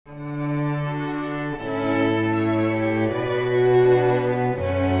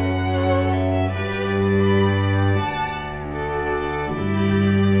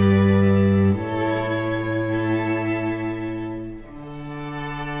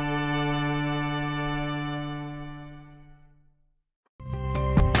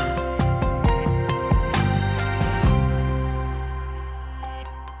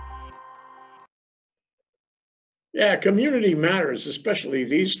Yeah, community matters, especially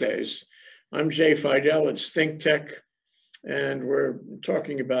these days. I'm Jay Fidell, it's ThinkTech, and we're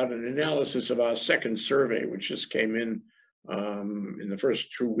talking about an analysis of our second survey, which just came in the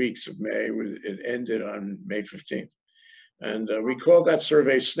first 2 weeks of May. It ended on May 15th. And we called that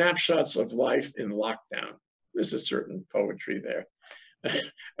survey Snapshots of Life in Lockdown. There's a certain poetry there.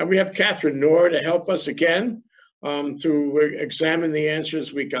 And we have Katharine Nohr to help us again to examine the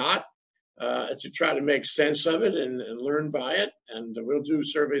answers we got, to try to make sense of it and learn by it. And we'll do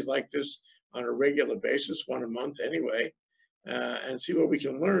surveys like this on a regular basis, one a month anyway, and see what we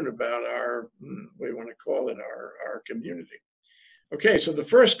can learn about our, what do you want to call it, our community. Okay, so the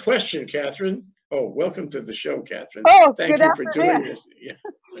first question, Katharine. Oh, welcome to the show, Katharine. Oh, thank you for doing this. Yeah.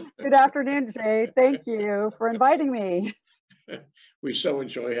 Good afternoon, Jay. Thank you for inviting me. We so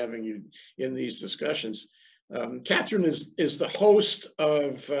enjoy having you in these discussions. Katharine is the host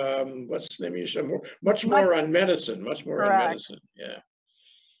of what's the name of your show? Much more on medicine. Much more Correct. on medicine. Yeah.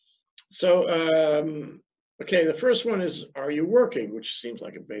 So, okay, the first one is, are you working? Which seems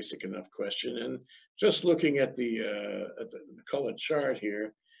like a basic enough question. And just looking at the colored chart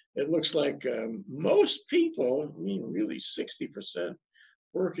here, it looks like most people, I mean, really 60%,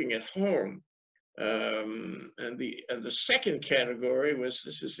 working at home. And the second category was,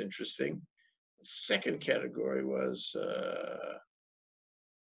 this is interesting. The second category was,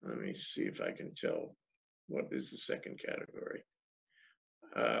 let me see if I can tell what is the second category.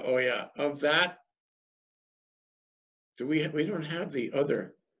 Oh yeah, of that, we don't have the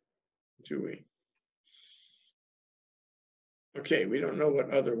other, do we? Okay, we don't know what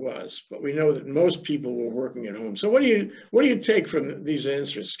other was, but we know that most people were working at home. So what do you take from these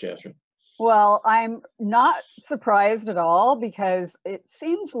answers, Katharine? Well, I'm not surprised at all, because it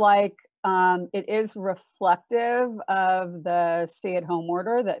seems like it is reflective of the stay-at-home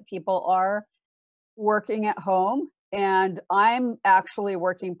order that people are working at home. And I'm actually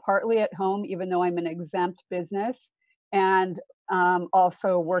working partly at home, even though I'm an exempt business, and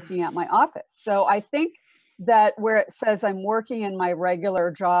also working at my office. So I think that where it says I'm working in my regular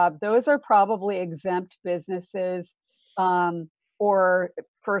job, those are probably exempt businesses, or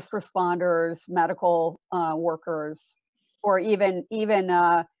first responders, medical workers, or even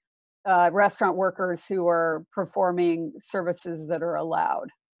restaurant workers who are performing services that are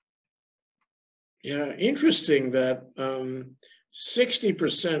allowed. Yeah, interesting that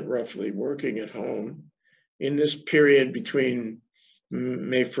 60% roughly working at home in this period between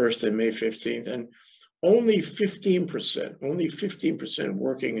May 1st and May 15th, and only 15%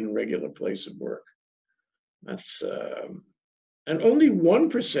 working in regular place of work. That's and only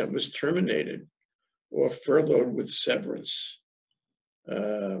 1% was terminated or furloughed with severance.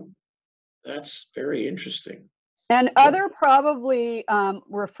 That's very interesting. And other probably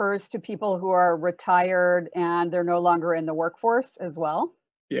refers to people who are retired and they're no longer in the workforce as well.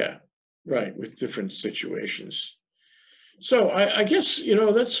 Yeah, right, with different situations. So I guess, you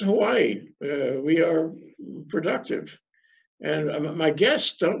know, that's Hawaii. We are productive. And my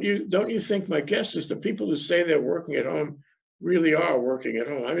guess, don't you think my guess is the people who say they're working at home really are working at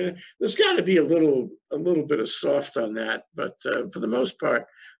home? I mean, there's got to be a little bit of soft on that, but for the most part,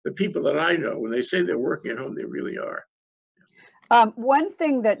 the people that I know, when they say they're working at home, they really are. One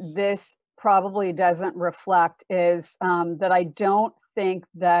thing that this probably doesn't reflect is that I don't think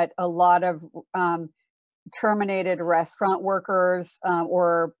that a lot of terminated restaurant workers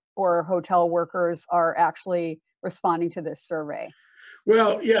or hotel workers are actually responding to this survey.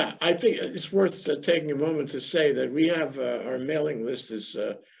 Well, yeah, I think it's worth taking a moment to say that we have our mailing list is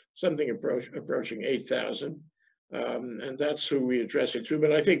something approaching 8,000, and that's who we address it to.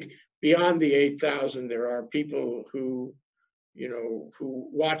 But I think beyond the 8,000, there are people who, you know, who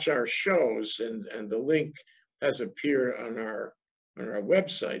watch our shows, and the link has appeared on our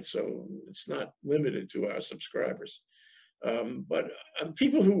website, so it's not limited to our subscribers. But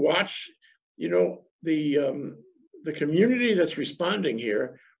people who watch, you know, the community that's responding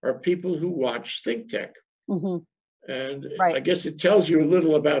here are people who watch ThinkTech. Mm-hmm. And right. I guess it tells you a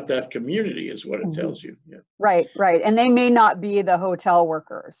little about that community is what it mm-hmm. tells you. Yeah. Right, right. And they may not be the hotel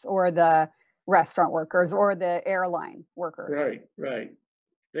workers or the restaurant workers or the airline workers. Right, right.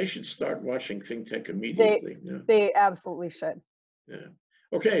 They should start watching ThinkTech immediately. They absolutely should. Yeah.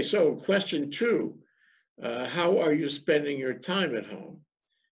 Okay, so question 2, how are you spending your time at home?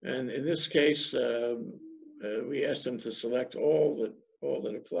 And in this case, we asked them to select all that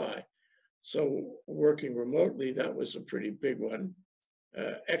apply. So working remotely, that was a pretty big one.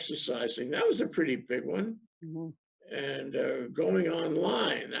 Exercising, that was a pretty big one. Mm-hmm. And going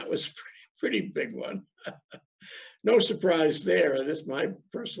online, that was a pretty big one. No surprise there. That's my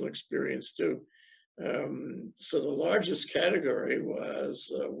personal experience too. So the largest category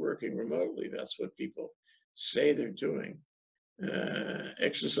was working remotely. That's what people say they're doing.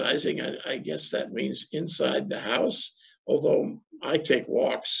 Exercising, I guess that means inside the house, although I take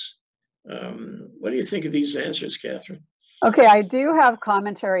walks. What do you think of these answers, Katharine? Okay, I do have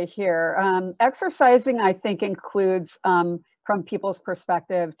commentary here. Exercising, I think, includes, from people's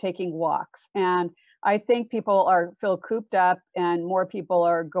perspective, taking walks. And I think people feel cooped up and more people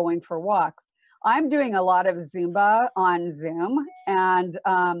are going for walks. I'm doing a lot of Zumba on Zoom and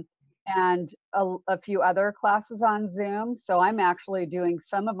a few other classes on Zoom. So I'm actually doing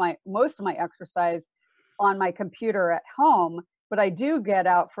most of my exercise on my computer at home, but I do get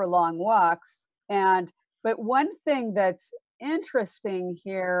out for long walks. But one thing that's interesting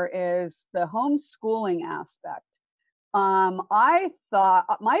here is the homeschooling aspect. I thought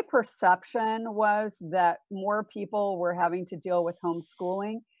my perception was that more people were having to deal with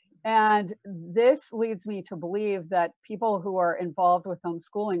homeschooling. And this leads me to believe that people who are involved with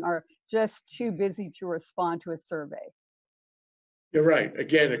homeschooling are just too busy to respond to a survey. You're right.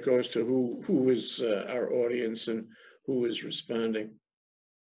 Again, it goes to who is our audience and who is responding.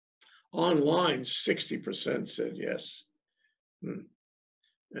 Online, 60% said yes. And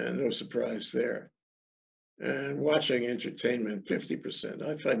no surprise there. And watching entertainment, 50%.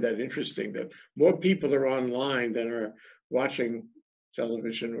 I find that interesting that more people are online than are watching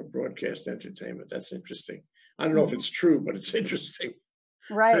television or broadcast entertainment. That's interesting. I don't know if it's true, but it's interesting.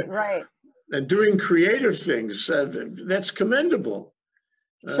 Right, right. And doing creative things, that's commendable.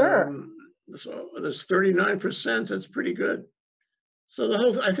 Sure. So there's 39%, that's pretty good.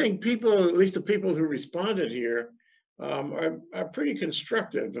 So I think people, at least the people who responded here, are pretty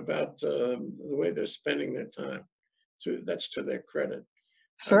constructive about the way they're spending their time. That's to their credit.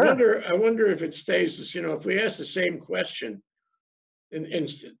 Sure. I wonder if it stays as, if we ask the same question,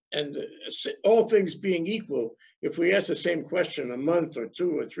 and all things being equal, if we ask the same question a month or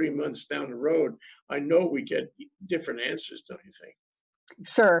 2 or 3 months down the road, I know we get different answers, don't you think?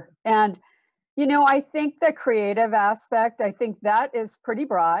 Sure. And I think the creative aspect, I think that is pretty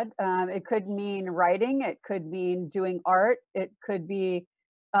broad. It could mean writing, it could mean doing art, it could be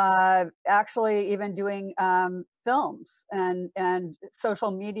actually even doing films and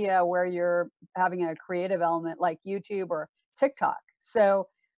social media where you're having a creative element like YouTube or TikTok. So,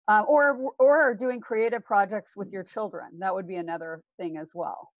 or doing creative projects with your children. That would be another thing as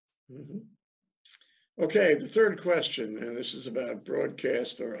well. Mm-hmm. Okay, the third question, and this is about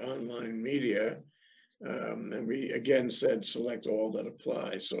broadcast or online media. And we again said select all that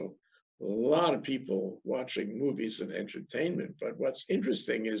apply. So a lot of people watching movies and entertainment. But what's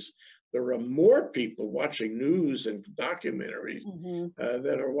interesting is there are more people watching news and documentaries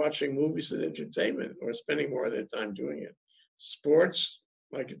than are watching movies and entertainment or spending more of their time doing it. Sports,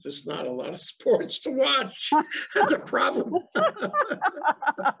 like there's not a lot of sports to watch. That's a problem.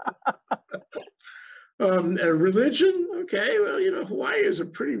 Religion, okay, well, Hawaii is a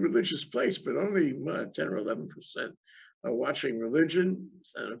pretty religious place, but only 10 or 11% are watching religion,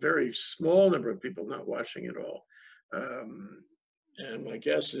 and a very small number of people not watching at all. And my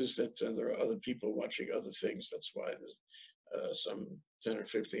guess is that there are other people watching other things. That's why there's some 10 or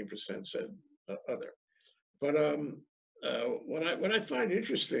 15% said other. But what I find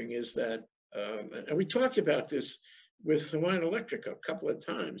interesting is that, and we talked about this with Hawaiian Electric a couple of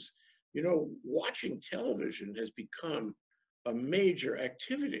times, watching television has become a major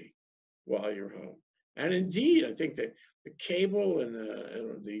activity while you're home. And indeed, I think that the cable and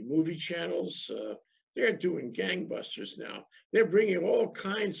the movie channels, they're doing gangbusters now. They're bringing all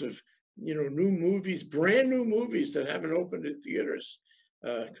kinds of, new movies, brand new movies that haven't opened in theaters,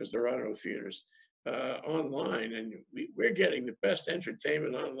 because there are no theaters, online. And we're getting the best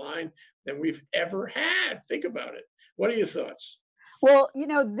entertainment online than we've ever had. Think about it. What are your thoughts? Well,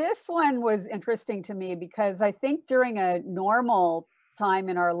 this one was interesting to me because I think during a normal time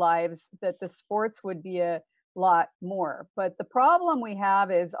in our lives that the sports would be a lot more. But the problem we have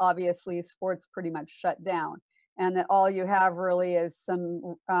is obviously sports pretty much shut down and that all you have really is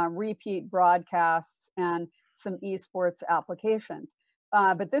some repeat broadcasts and some esports applications.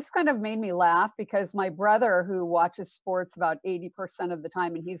 But this kind of made me laugh because my brother, who watches sports about 80% of the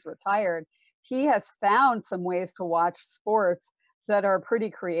time and he's retired, he has found some ways to watch sports that are pretty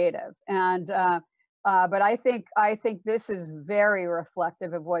creative. But I think this is very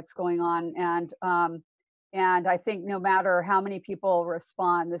reflective of what's going on. And I think no matter how many people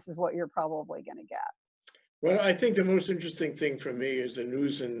respond, this is what you're probably going to get. Well, I think the most interesting thing for me is the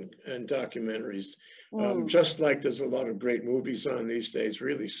news and documentaries. Just like there's a lot of great movies on these days,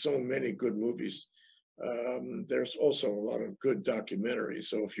 really so many good movies. there's also a lot of good documentaries.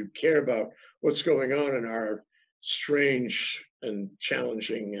 So if you care about what's going on in our strange and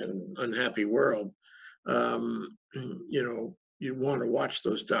challenging and unhappy world, you know, you want to watch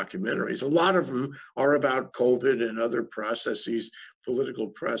those documentaries. A lot of them are about COVID and other processes, political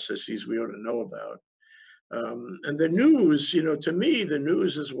processes we ought to know about. And the news, you know, to me, the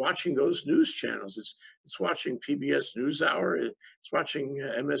news is watching those news channels. It's watching PBS NewsHour, it's watching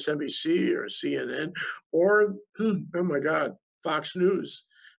MSNBC or CNN, or oh my God, Fox News.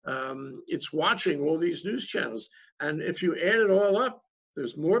 It's watching all these news channels, and if you add it all up,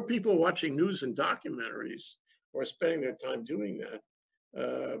 there's more people watching news and documentaries or spending their time doing that,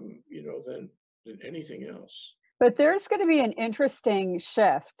 you know, than anything else. But there's going to be an interesting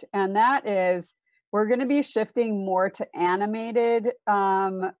shift, and that is we're going to be shifting more to animated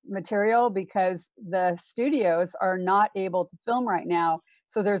material because the studios are not able to film right now.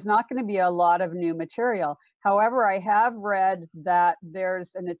 So there's not going to be a lot of new material. However, I have read that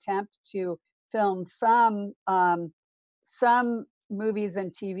there's an attempt to film some movies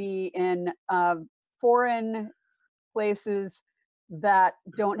and TV in foreign places that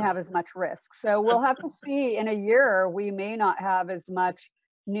don't have as much risk. So we'll have to see. In a year, we may not have as much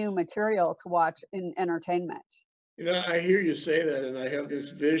new material to watch in entertainment. You know, I hear you say that, and I have this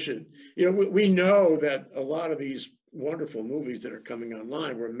vision. You know, we know that a lot of these wonderful movies that are coming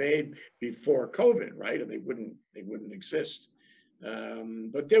online were made before COVID, right? And they wouldn't exist.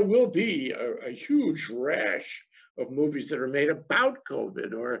 But there will be a huge rash of movies that are made about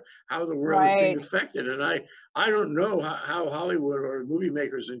COVID or how the world is being affected. And I don't know how Hollywood or movie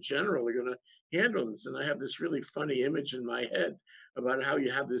makers in general are going to handle this. And I have this really funny image in my head about how you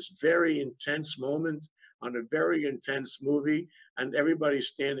have this very intense moment on a very intense movie, and everybody's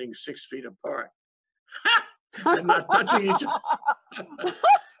standing 6 feet apart and not touching each other.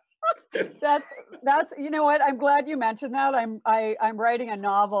 That's you know what, I'm glad you mentioned that. I'm writing a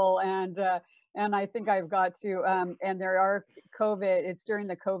novel, and I think I've got to and there are COVID, it's during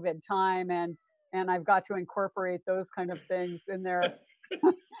the COVID time, and I've got to incorporate those kind of things in there.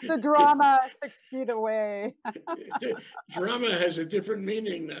 The drama 6 feet away. Drama has a different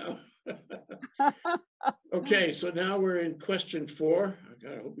meaning now. Okay, so now we're in question 4.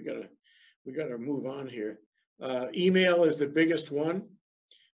 I hope we gotta move on here. Email is the biggest one.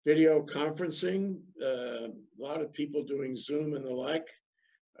 Video conferencing, a lot of people doing Zoom and the like,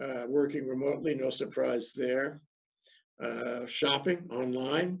 working remotely, no surprise there. Shopping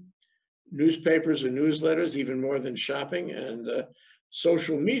online, newspapers and newsletters, even more than shopping, and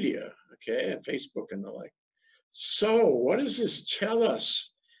social media, okay, and Facebook and the like. So what does this tell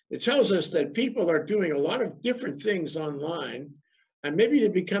us? It tells us that people are doing a lot of different things online, and maybe they're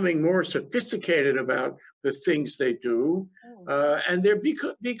becoming more sophisticated about the things they do, and they're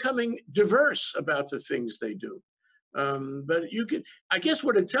becoming diverse about the things they do. But you could, I guess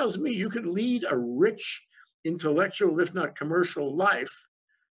what it tells me, you could lead a rich intellectual, if not commercial life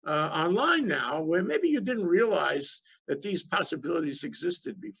online now, where maybe you didn't realize that these possibilities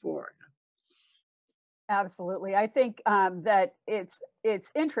existed before. Absolutely. I think that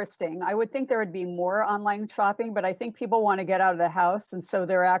it's interesting. I would think there would be more online shopping, but I think people want to get out of the house, and so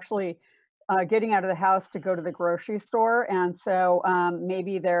they're actually getting out of the house to go to the grocery store, and so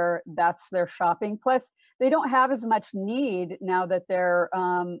maybe that's their shopping. Plus, they don't have as much need now that they're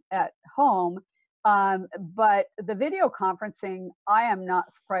at home. But the video conferencing, I am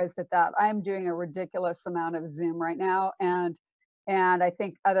not surprised at that. I am doing a ridiculous amount of Zoom right now, and I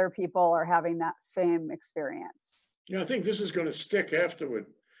think other people are having that same experience. Yeah, I think this is going to stick afterward.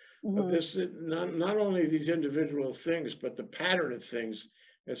 This not only these individual things, but the pattern of things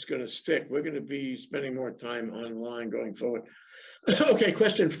that's going to stick. We're going to be spending more time online going forward. Okay,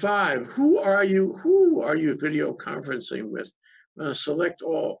 question 5. Who are you video conferencing with? Select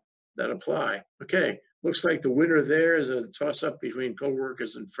all that apply. Okay, looks like the winner there is a toss-up between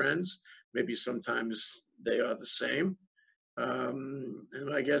coworkers and friends. Maybe sometimes they are the same.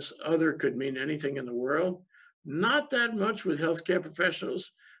 And I guess other could mean anything in the world. Not that much with healthcare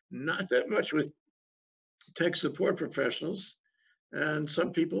professionals, not that much with tech support professionals, and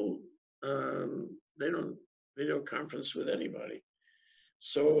some people, they don't video conference with anybody.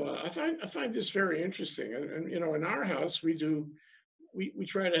 So I find this very interesting. And you know, in our house, we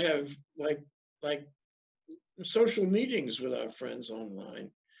try to have like social meetings with our friends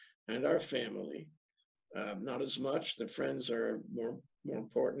online and our family. Not as much. The friends are more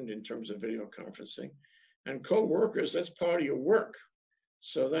important in terms of video conferencing, and co-workers, that's part of your work.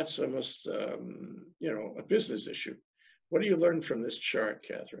 So that's almost, you know, a business issue. What do you learn from this chart,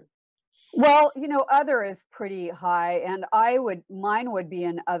 Katharine? Well, other is pretty high, and mine would be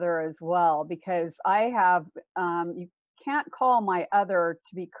an other as well because I have, you can't call my other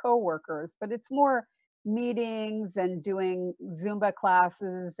to be coworkers, but it's more meetings and doing Zumba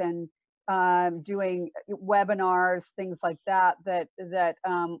classes and doing webinars, things like that, that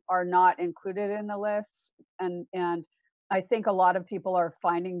are not included in the list. And I think a lot of people are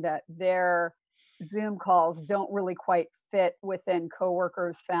finding that their Zoom calls don't really quite fit within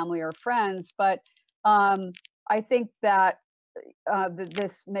coworkers, family, or friends. But I think that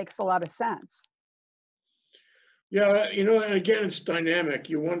this makes a lot of sense. Yeah, and again, it's dynamic.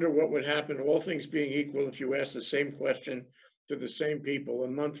 You wonder what would happen, all things being equal, if you ask the same question to the same people a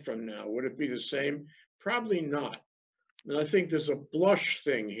month from now. Would it be the same? Probably not. And I think there's a blush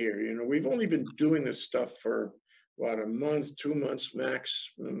thing here. We've only been doing this stuff for what, a month, 2 months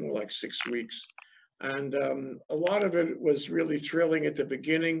max, more like 6 weeks. And a lot of it was really thrilling at the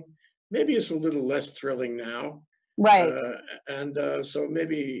beginning. Maybe it's a little less thrilling now. Right. Uh, and so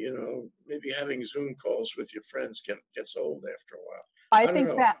maybe having Zoom calls with your friends gets old after a while. I I don't think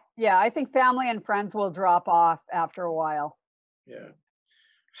know. that, yeah, I think family and friends will drop off after a while. Yeah.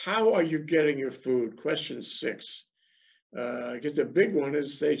 How are you getting your food? Question 6. Because the big one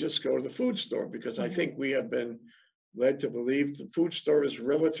is they just go to the food store, because I Mhm. think we have been led to believe the food store is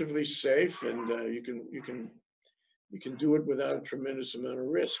relatively safe, and you can do it without a tremendous amount of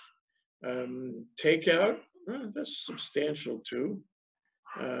risk. Takeout, that's substantial too.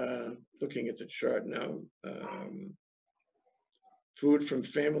 Looking at the chart now, food from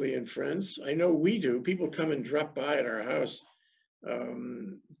family and friends. I know we do. People come and drop by at our house.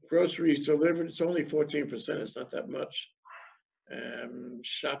 Um, Groceries delivered. It's only 14%. It's not that much.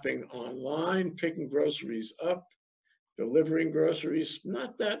 Shopping online, picking groceries up, delivering groceries,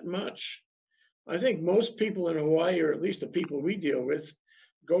 not that much. I think most people in Hawaii, or at least the people we deal with,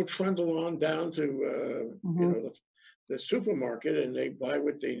 go trundle on down to Mhm. the supermarket, and they buy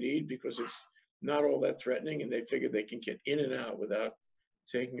what they need because it's not all that threatening, and they figure they can get in and out without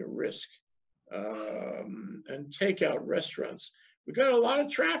taking a risk. And takeout restaurants. We got a lot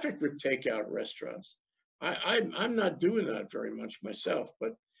of traffic with takeout restaurants. I'm not doing that very much myself,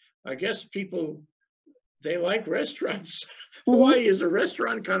 but I guess people, they like restaurants. Mhm. Hawaii is a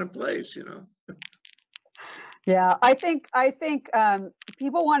restaurant kind of place. Yeah, I think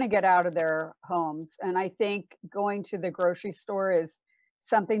people want to get out of their homes, and I think going to the grocery store is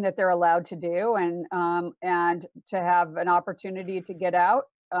something that they're allowed to do, and to have an opportunity to get out,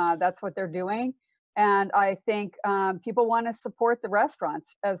 that's what they're doing. And I think people want to support the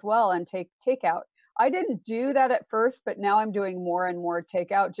restaurants as well and take takeout. I didn't do that at first, but now I'm doing more and more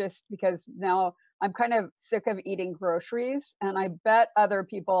takeout just because now I'm kind of sick of eating groceries, and I bet other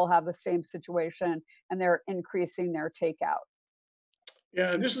people have the same situation and they're increasing their takeout.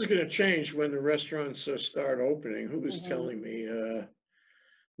 Yeah, and this is going to change when the restaurants start opening. Who was Mhm. telling me?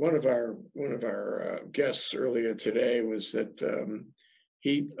 One of our guests earlier today was that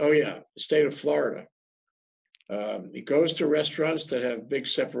oh yeah, state of Florida. He goes to restaurants that have big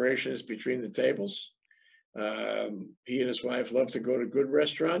separations between the tables. He and his wife love to go to good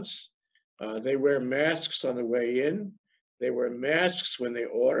restaurants. They wear masks on the way in. They wear masks when they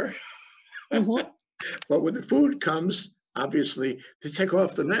order. Mhm. But when the food comes, obviously, they take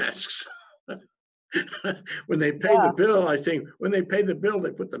off the masks. When they pay the Yeah. bill, I think when they pay the bill,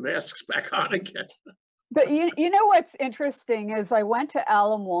 they put the masks back on again. But you know what's interesting is I went to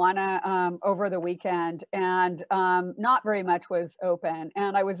Ala Moana, over the weekend, and, not very much was open,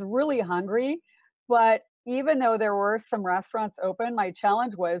 and I was really hungry, but even though there were some restaurants open, my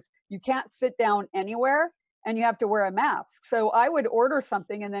challenge was you can't sit down anywhere, and you have to wear a mask. So I would order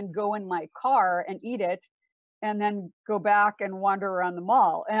something and then go in my car and eat it, and then go back and wander around the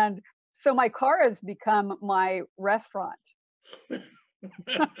mall, and so my car has become my restaurant.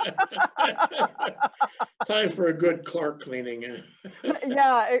 Time for a good Clark cleaning.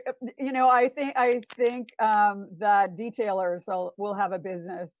 Yeah, I think the detailers will have a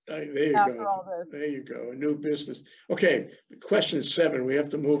business There you after go. all this. There you go. A new business. Okay, question 7. We have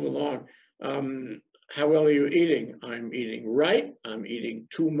to move along. How well are you eating? I'm eating right. I'm eating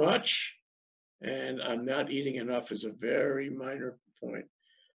too much, and I'm not eating enough is a very minor point.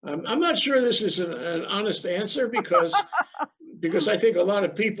 I'm not sure this is an honest answer, because I think a lot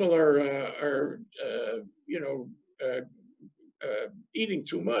of people are eating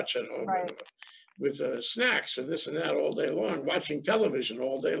too much at home, Right, with snacks and this and that all day long, watching television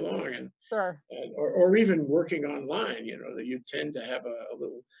all day long, sure. or even working online. That you tend to have a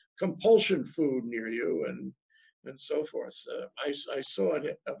little compulsion food near you, and so forth. I saw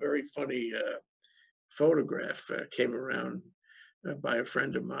a very funny photograph came around. by a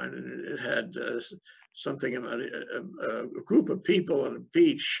friend of mine, and it had something about a group of people on a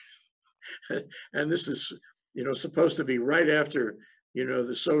beach, and this is, supposed to be right after,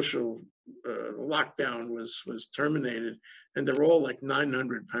 the social lockdown was terminated, and they're all like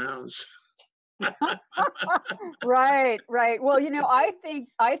 900 pounds. Right, right. Well, I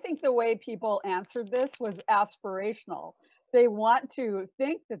think the way people answered this was aspirational. They want to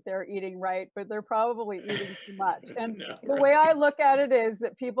think that they're eating right, but they're probably eating too much. And No, the way I right. look at it is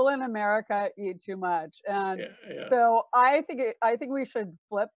that people in America eat too much. And Yeah, yeah. so I think we should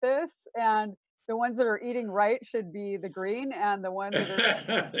flip this, and the ones that are eating right should be the green, and the ones that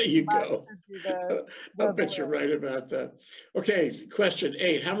are There too you much go. should be I'll the bet you're blue. right about that. Okay, question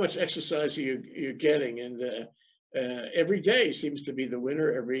 8. How much exercise are you getting? And every day seems to be the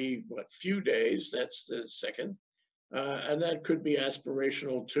winner. Every few days, that's the second. And that could be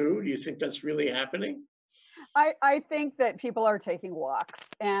aspirational too. Do you think that's really happening? I think that people are taking walks,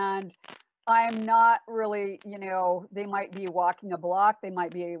 and I'm not really, they might be walking a block, they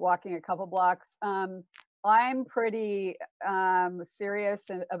might be walking a couple blocks. I'm pretty serious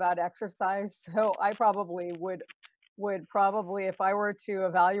about exercise, so I probably would probably, if I were to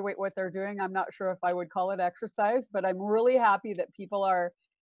evaluate what they're doing, I'm not sure if I would call it exercise, but I'm really happy that people are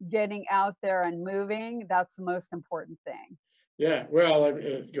getting out there and moving. That's the most important thing. Yeah, well,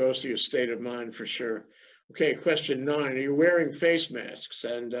 it goes to your state of mind for sure. Okay, question 9. Are you wearing face masks?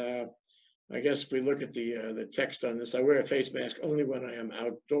 And I guess if we look at the text on this, I wear a face mask only when I am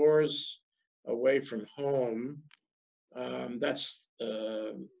outdoors, away from home. That's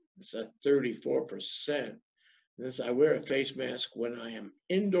it's at 34%. This I wear a face mask when I am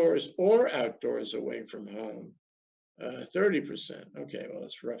indoors or outdoors away from home. 30%. Okay, well,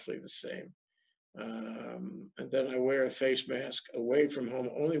 it's roughly the same. And then I wear a face mask away from home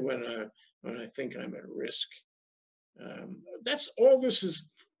only when I think I'm at risk. That's all. This is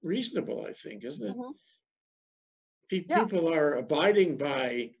reasonable, I think, isn't it? Mhm. Yeah. People are abiding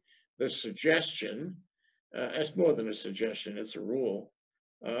by the suggestion. It's more than a suggestion; it's a rule,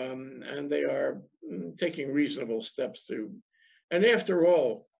 and they are taking reasonable steps to. And after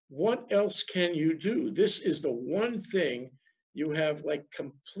all, what else can you do? This is the one thing you have like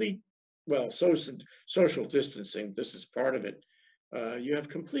complete, well, social distancing. This is part of it. You have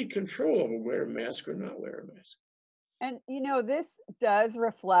complete control over wear a mask or not wear a mask. And this does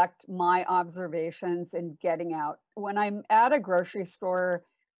reflect my observations in getting out. When I'm at a grocery store,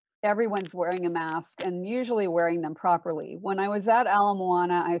 everyone's wearing a mask and usually wearing them properly. When I was at Ala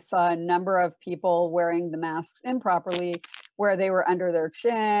Moana, I saw a number of people wearing the masks improperly, where they were under their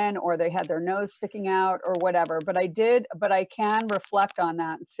chin or they had their nose sticking out or whatever. But I can reflect on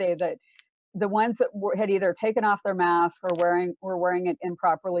that and say that the ones that had either taken off their mask or were wearing it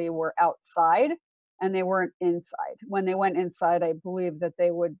improperly were outside, and they weren't inside. When they went inside, I believe that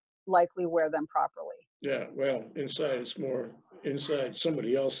they would likely wear them properly. Yeah, well, inside it's more inside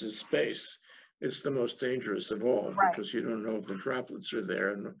somebody else's space. It's the most dangerous of all Right. because you don't know if the droplets are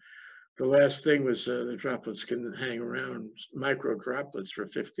there. And the last thing was the droplets can hang around, micro droplets for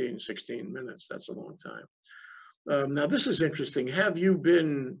 15, 16 minutes. That's a long time. Now, this is interesting. Have you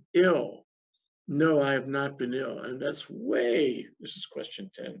been ill? No, I have not been ill. And this is question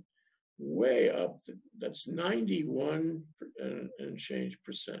 10, way up. That's 91 and change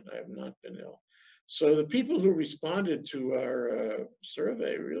percent. I have not been ill. So the people who responded to our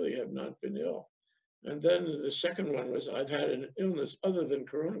survey really have not been ill. And then the second one was, I've had an illness other than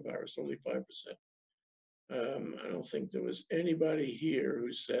coronavirus, only 5%. I don't think there was anybody here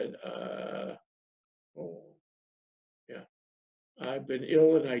who said, oh, yeah, I've been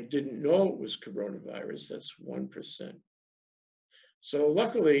ill and I didn't know it was coronavirus. That's 1%. So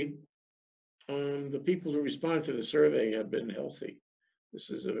luckily, the people who responded to the survey have been healthy. This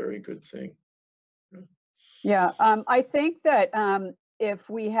is a very good thing. Yeah, I think that if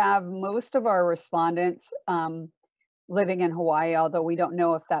we have most of our respondents living in Hawaii, although we don't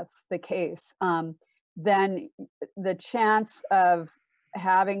know if that's the case, then the chance of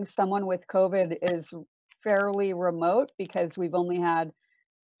having someone with COVID is fairly remote because we've only had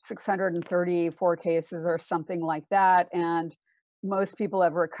 634 cases or something like that. And most people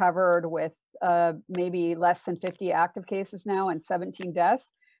have recovered with maybe less than 50 active cases now and 17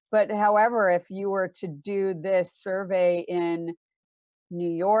 deaths. But however, if you were to do this survey in New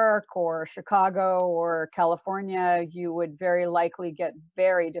York or Chicago or California, you would very likely get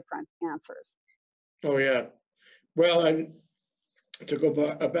very different answers. Oh, yeah. Well, and to go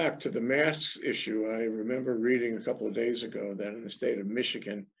back to the masks issue, I remember reading a couple of days ago that in the state of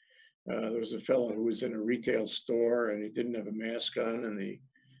Michigan, there was a fellow who was in a retail store and he didn't have a mask on, and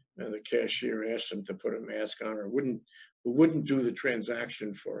the cashier asked him to put a mask on, or who wouldn't do the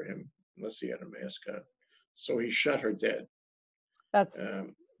transaction for him unless he had a mask on. So he shot her dead. That's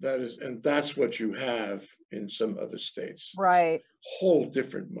And that's what you have in some other states. right. Whole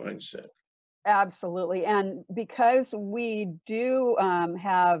different mindset. Absolutely. And because we do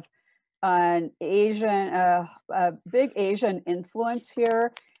have an a big Asian influence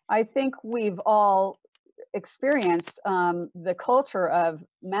here, I think we've all experienced the culture of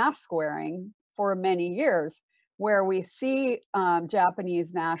mask wearing for many years, where we see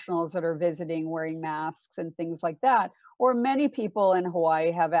Japanese nationals that are visiting wearing masks and things like that. Or many people in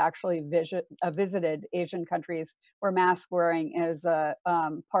Hawaii have actually visited Asian countries where mask wearing is a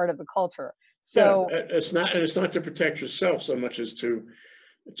part of the culture. Yeah, So it's not to protect yourself so much as to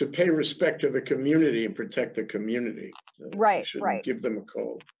pay respect to the community and protect the community. You right, shouldn't right. give them a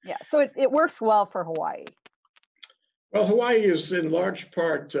cold. Yeah. So it works well for Hawaii. Well, Hawaii is in large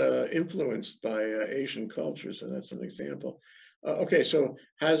part influenced by Asian cultures, and that's an example. Okay, so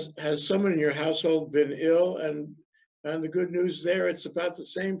has someone in your household been ill? And the good news there, it's about the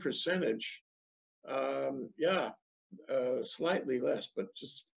same percentage. Yeah, slightly less, but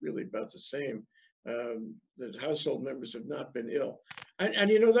just really about the same. The household members have not been ill, and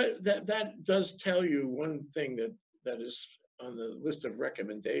you know that does tell you one thing that is on the list of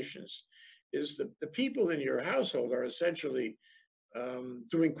recommendations, is that the people in your household are essentially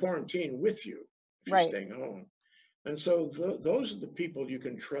doing quarantine with you if you're Right. staying home, and so those are the people you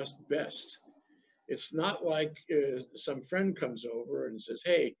can trust best. It's not like some friend comes over and says,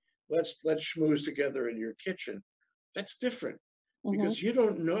 "Hey, let's schmooze together in your kitchen." That's different Hmm. because you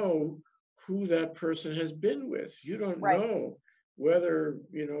don't know who that person has been with. You don't Right. know whether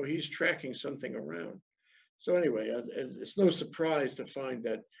he's tracking something around. So anyway, it's no surprise to find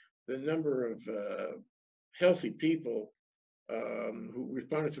that the number of healthy people who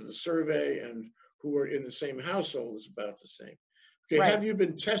responded to the survey and who are in the same household is about the same. Okay, Right. have you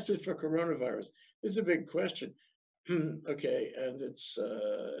been tested for coronavirus? This is a big question. Okay, and it's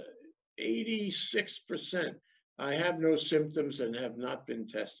 86%. I have no symptoms and have not been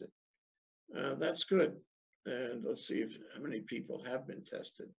tested. That's good. And let's see how many people have been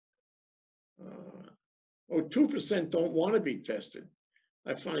tested. 2% don't want to be tested.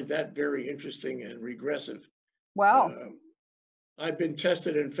 I find that very interesting and regressive. Wow. Uh, I've been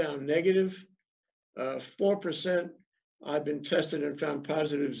tested and found negative. 4%. I've been tested and found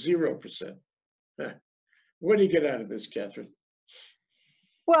positive. 0%. What do you get out of this, Katharine?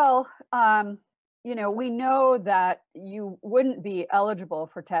 Well, we know that you wouldn't be eligible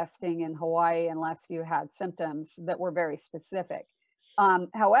for testing in Hawaii unless you had symptoms that were very specific.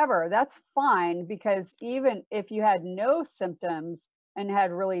 However, that's fine, because even if you had no symptoms and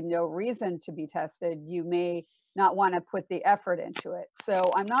had really no reason to be tested, you may not want to put the effort into it.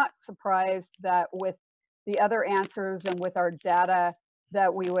 So I'm not surprised that with the other answers and with our data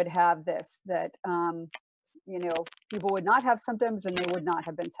that we would have this, that people would not have symptoms and they would not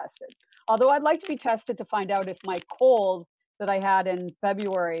have been tested. Although I'd like to be tested to find out if my cold that I had in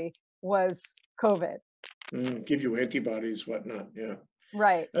February was COVID. Give you antibodies, whatnot. Yeah.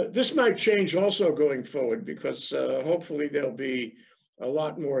 Right. This might change also going forward, because hopefully there'll be a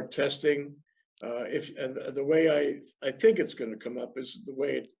lot more testing. And the way I think it's going to come up is the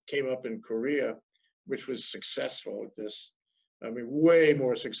way it came up in Korea, which was successful at this. I mean, way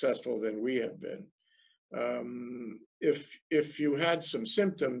more successful than we have been. If you had some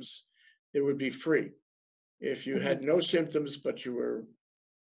symptoms, it would be free. If you had no symptoms but you were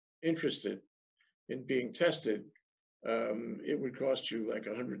interested in being tested, it would cost you like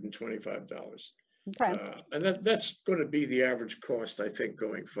 $125. Okay. And that's going to be the average cost, I think,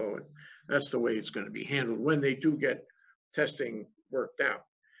 going forward. That's the way it's going to be handled when they do get testing worked out.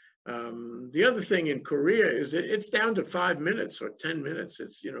 The other thing in Korea is that it's down to 5 minutes or 10 minutes.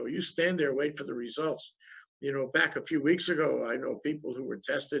 It's, you stand there, wait for the results. Back a few weeks ago, I know people who were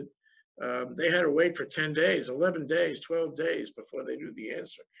tested, they had to wait for 10 days, 11 days, 12 days before they knew the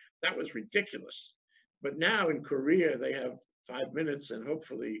answer. That was ridiculous. But now in Korea, they have 5 minutes, and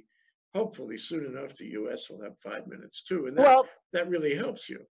hopefully soon enough, the US will have 5 minutes too. And that really helps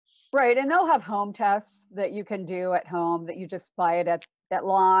you. Right. And they'll have home tests that you can do at home, that you just buy it at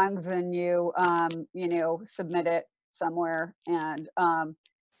Long's and you, submit it somewhere. And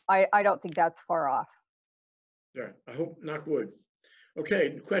I don't think that's far off. Yeah, I hope, knock wood.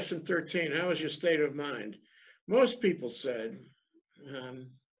 Okay, question 13, how is your state of mind? Most people said, and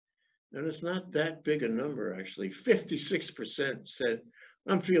it's not that big a number actually, 56% said,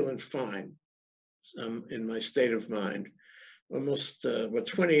 I'm feeling fine in my state of mind. Almost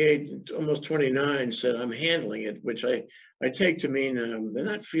 28, almost 29 said I'm handling it, which I take to mean they're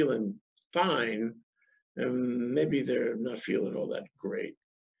not feeling fine, and maybe they're not feeling all that great.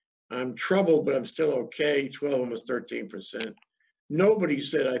 I'm troubled, but I'm still okay, 12, almost 13%. Nobody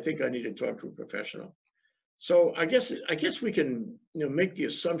said, I think I need to talk to a professional. So I guess we can, make the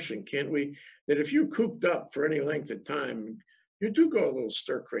assumption, can't we, that if you're cooped up for any length of time, you do go a little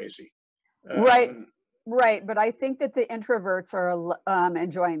stir crazy. Right, Um, right, but I think that the introverts are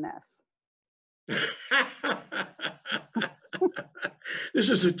enjoying this. This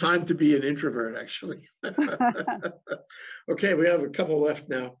is a time to be an introvert, actually. Okay, we have a couple left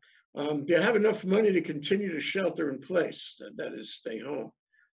now. Do you have enough money to continue to shelter in place? That is, stay home.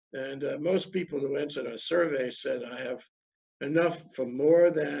 And most people who answered our survey said, I have enough for more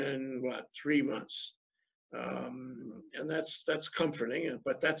than what, 3 months. And that's comforting,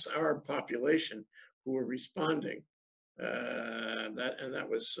 but that's our population who are responding. That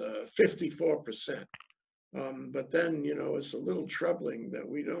was 54%. But then, it's a little troubling that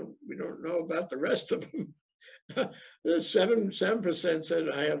we don't know about the rest of them. The 7% said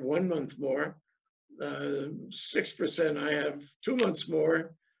I have 1 month more. 6% I have 2 months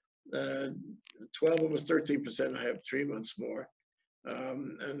more. Uh, 12, almost 13% I have 3 months more.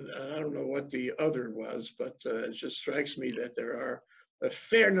 And I don't know what the other was, but it just strikes me that there are a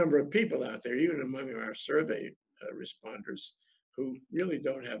fair number of people out there, even among our survey responders, who really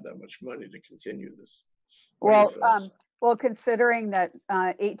don't have that much money to continue this. What are your Well, thoughts? well, considering that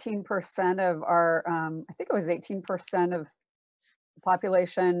 18% of our, I think it was 18% of the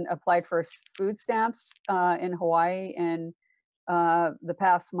population applied for food stamps in Hawaii in the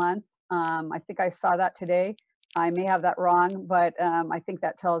past month. I think I saw that today. I may have that wrong, but I think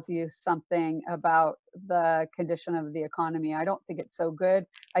that tells you something about the condition of the economy. I don't think it's so good.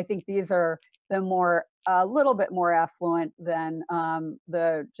 I think these are a little bit more affluent than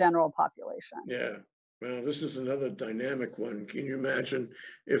the general population. Yeah. Well, this is another dynamic one. Can you imagine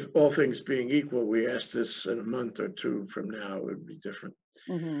if all things being equal, we asked this in a month or two from now, it would be different.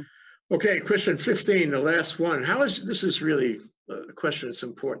 Mhm. Okay, question 15, the last one. This is really a question that's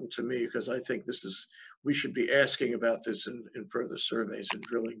important to me because I think we should be asking about this in further surveys and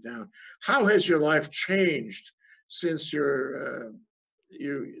drilling down. How has your life changed since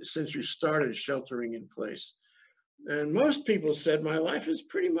since you started sheltering in place? And most people said my life is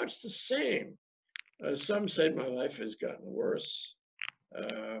pretty much the same. Some said my life has gotten worse,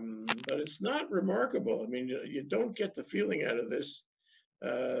 but it's not remarkable. I mean, you don't get the feeling out of this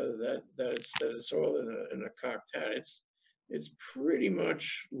that it's all in a cocked hat. It's pretty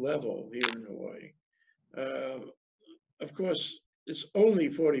much level here in Hawaii. Um, of course, it's only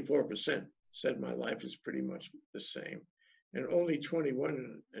 44% said my life is pretty much the same, and only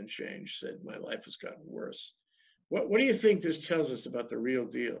 21 and change said my life has gotten worse. What do you think this tells us about the real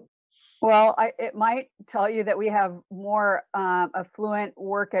deal? Well, it might tell you that we have more affluent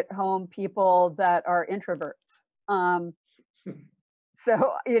work at home people that are introverts.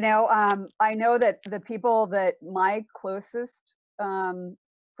 So, I know that the people that my closest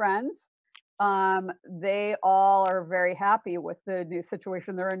friends, they all are very happy with the new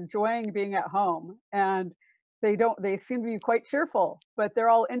situation. They're enjoying being at home and they seem to be quite cheerful, but they're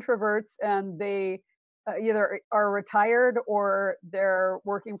all introverts and they either are retired or they're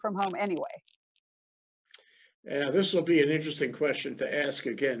working from home anyway. Yeah, this will be an interesting question to ask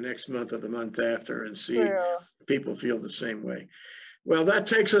again next month or the month after and see True. if people feel the same way. Well, that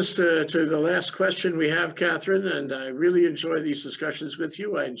takes us to the last question we have, Katharine, and I really enjoy these discussions with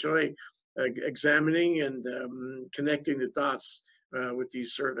you. I enjoy examining and connecting the dots with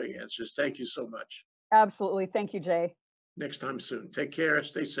these survey answers. Thank you so much. Absolutely. Thank you, Jay. Next time soon. Take care.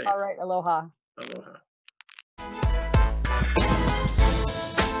 Stay All safe. right. Aloha. Aloha.